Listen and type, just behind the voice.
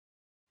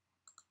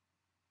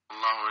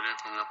الله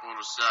إليكم. يقول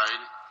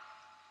السائل: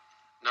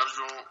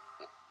 نرجو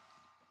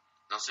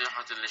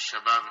نصيحة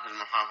للشباب في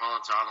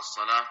المحافظة على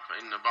الصلاة،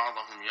 فإن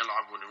بعضهم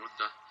يلعب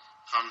لمدة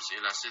 5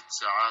 إلى 6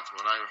 ساعات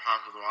ولا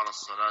يحافظ على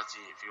الصلاة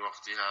في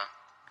وقتها.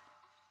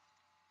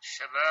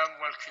 الشباب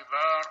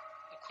والكبار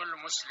وكل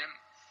مسلم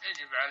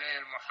يجب عليه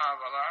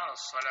المحافظة على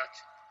الصلاة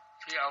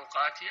في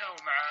أوقاتها أو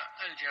مع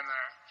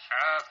الجماعة.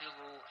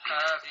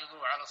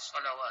 حافظوا على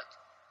الصلوات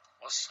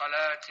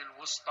والصلاة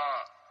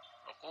الوسطى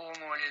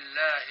وقوموا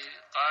لله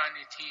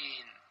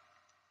قانتين.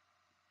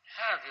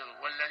 حافظوا،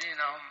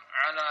 والذين هم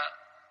على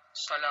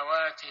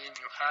صلواتهم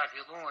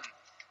يحافظون.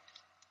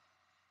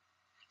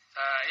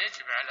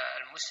 فيجب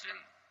على المسلم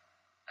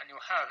أن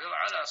يحافظ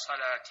على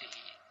صلاته.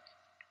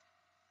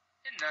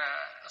 إن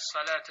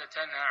الصلاة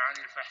تنهى عن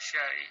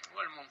الفحشاء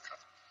والمنكر،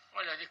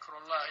 ولذكر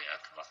الله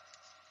أكبر،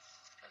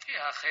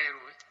 ففيها خير.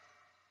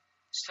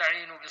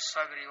 استعينوا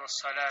بالصبر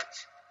والصلاة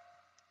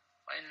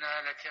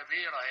وإنها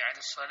لكبيرة، يعني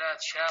الصلاة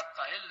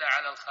شاقة إلا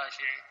على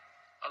الخاشعين.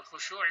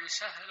 الخشوع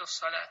يسهل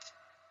الصلاة،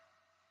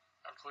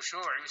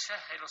 الخشوع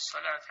يسهل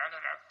الصلاة على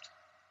العبد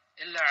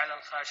إلا على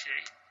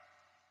الخاشعين.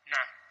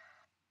 نعم.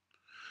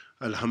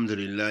 الحمد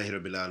لله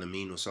رب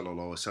العالمين، وصلى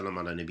الله وسلم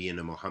على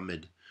نبينا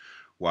محمد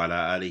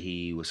وعلى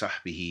آله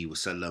وصحبه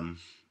وسلم.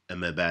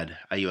 أما بعد،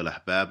 أيها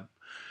الأحباب،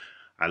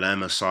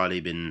 Allama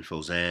Salih bin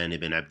Fawzan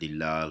ibn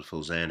Abdullah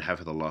al-Fawzan,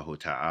 hafidhullah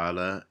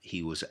ta'ala,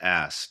 he was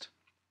asked,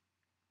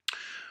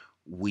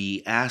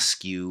 we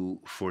ask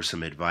you for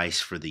some advice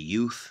for the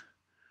youth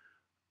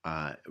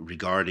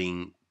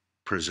regarding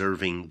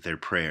preserving their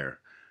prayer.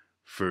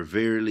 For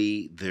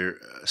verily,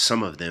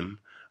 some of them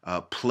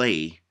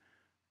play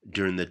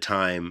during the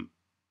time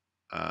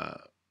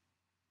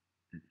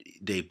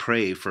they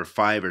pray for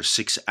 5 or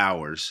 6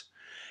 hours,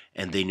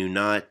 and they do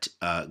not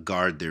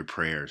guard their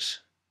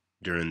prayers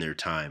during their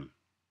time.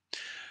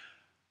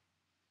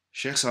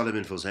 Sheikh Salih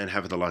bin Fawzan,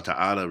 hafidhullah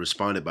ta'ala,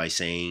 responded by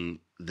saying,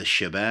 the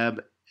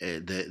shabab,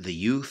 the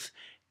youth,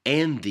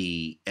 and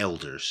the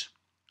elders,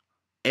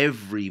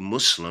 every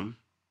Muslim,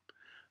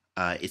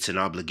 it's an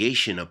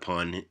obligation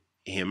upon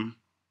him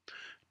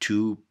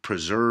to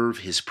preserve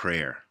his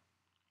prayer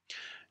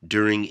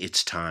during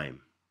its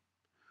time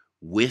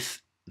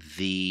with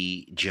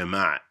the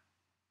jama'ah,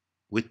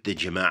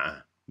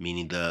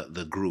 meaning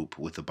the group,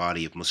 with the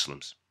body of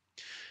Muslims.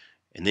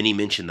 And then he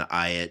mentioned the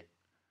ayat,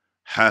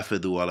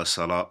 حافظوا على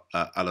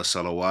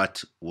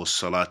الصلوات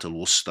والصلاة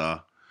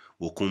الوسطى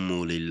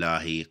وقوموا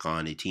لله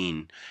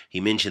قانتين. He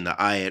mentioned the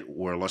ayat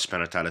where Allah subhanahu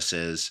wa ta'ala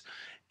says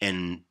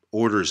and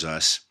orders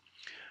us,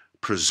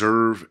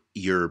 preserve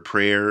your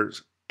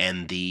prayers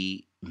and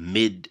the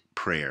mid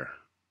prayer,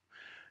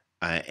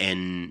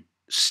 and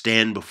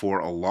stand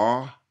before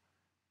Allah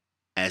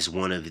as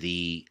one of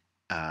the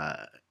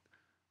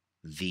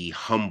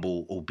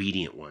humble,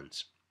 obedient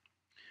ones.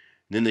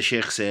 Then the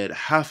Sheikh said,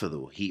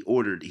 Hafidhu,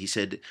 he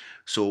said,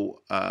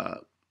 so,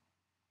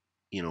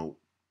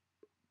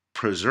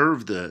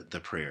 preserve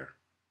the prayer,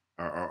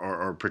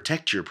 or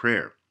protect your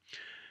prayer.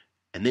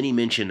 And then he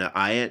mentioned the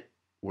ayat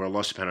where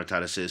Allah subhanahu wa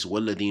ta'ala says,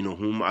 وَالَّذِينَ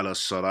هُمْ عَلَى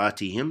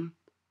صَلَاتِهِمْ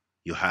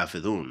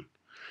يُحَافِظُونَ.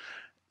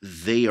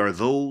 They are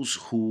those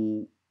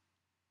who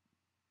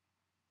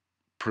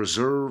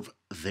preserve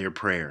their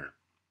prayer.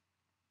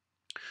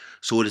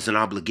 So it is an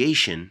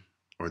obligation,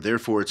 or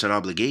therefore it's an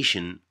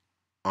obligation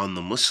on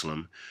the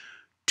Muslim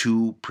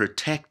to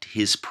protect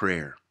his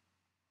prayer.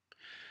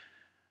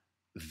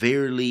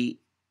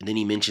 Verily, and then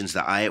he mentions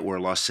the ayat where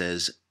Allah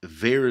says,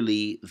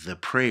 verily the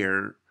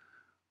prayer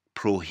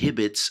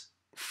prohibits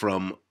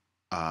from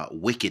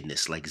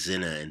wickedness like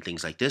zina and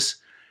things like this,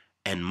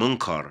 and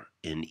munkar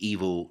and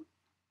evil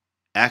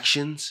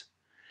actions,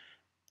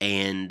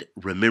 and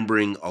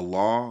remembering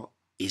Allah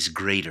is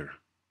greater.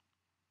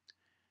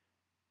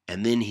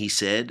 And then he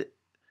said,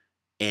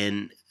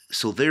 and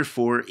so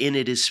therefore in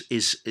it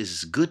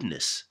is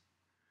goodness.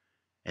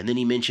 And then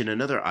he mentioned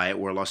another ayat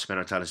where Allah subhanahu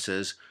wa ta'ala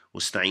says,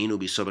 وَاسْتَعِينُوا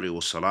بِالصَّبْرِ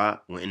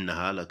وَالصَّلَاةِ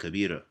وَإِنَّهَا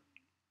لَكَبِيرَةٌ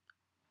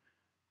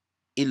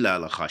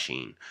إِلَّا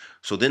لَخَاشِعِينَ.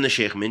 So then the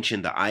Shaykh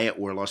mentioned the ayat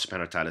where Allah subhanahu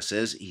wa ta'ala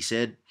says, he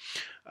said,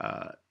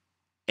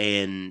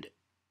 and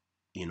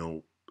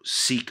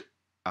seek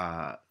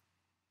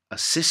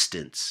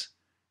assistance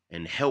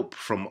and help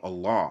from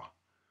Allah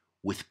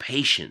with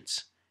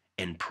patience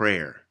and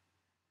prayer.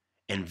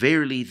 And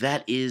verily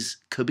that is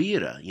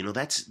kabira.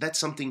 That's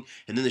something.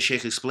 And then the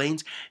Shaykh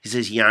explains, he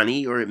says,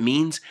 yani, or it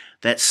means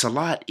that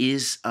salat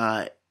is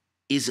a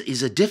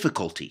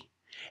difficulty.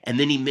 And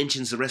then he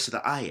mentions the rest of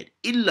the ayat,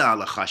 illa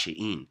ala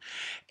khashi'in,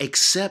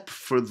 except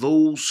for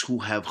those who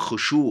have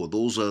khushu',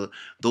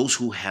 those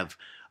who have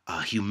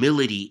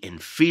humility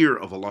and fear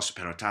of Allah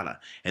subhanahu wa ta'ala.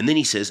 And then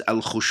he says,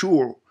 al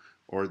khushu',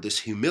 or this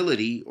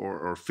humility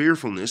or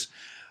fearfulness,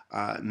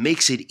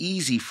 makes it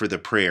easy for the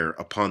prayer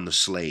upon the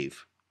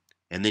slave.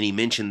 And then he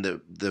mentioned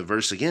the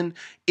verse again,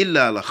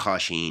 illa la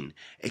khashin,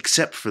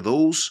 except for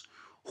those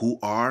who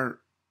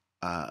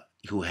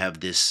have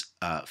this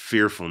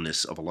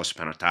fearfulness of Allah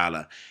subhanahu wa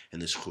ta'ala,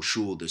 and this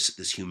khushu',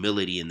 this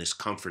humility and this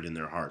comfort in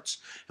their hearts.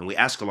 And we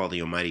ask Allah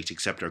the Almighty to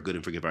accept our good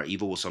and forgive our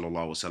evil. Wa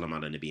sallallahu wa sallam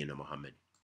ala nabiyyina Muhammad.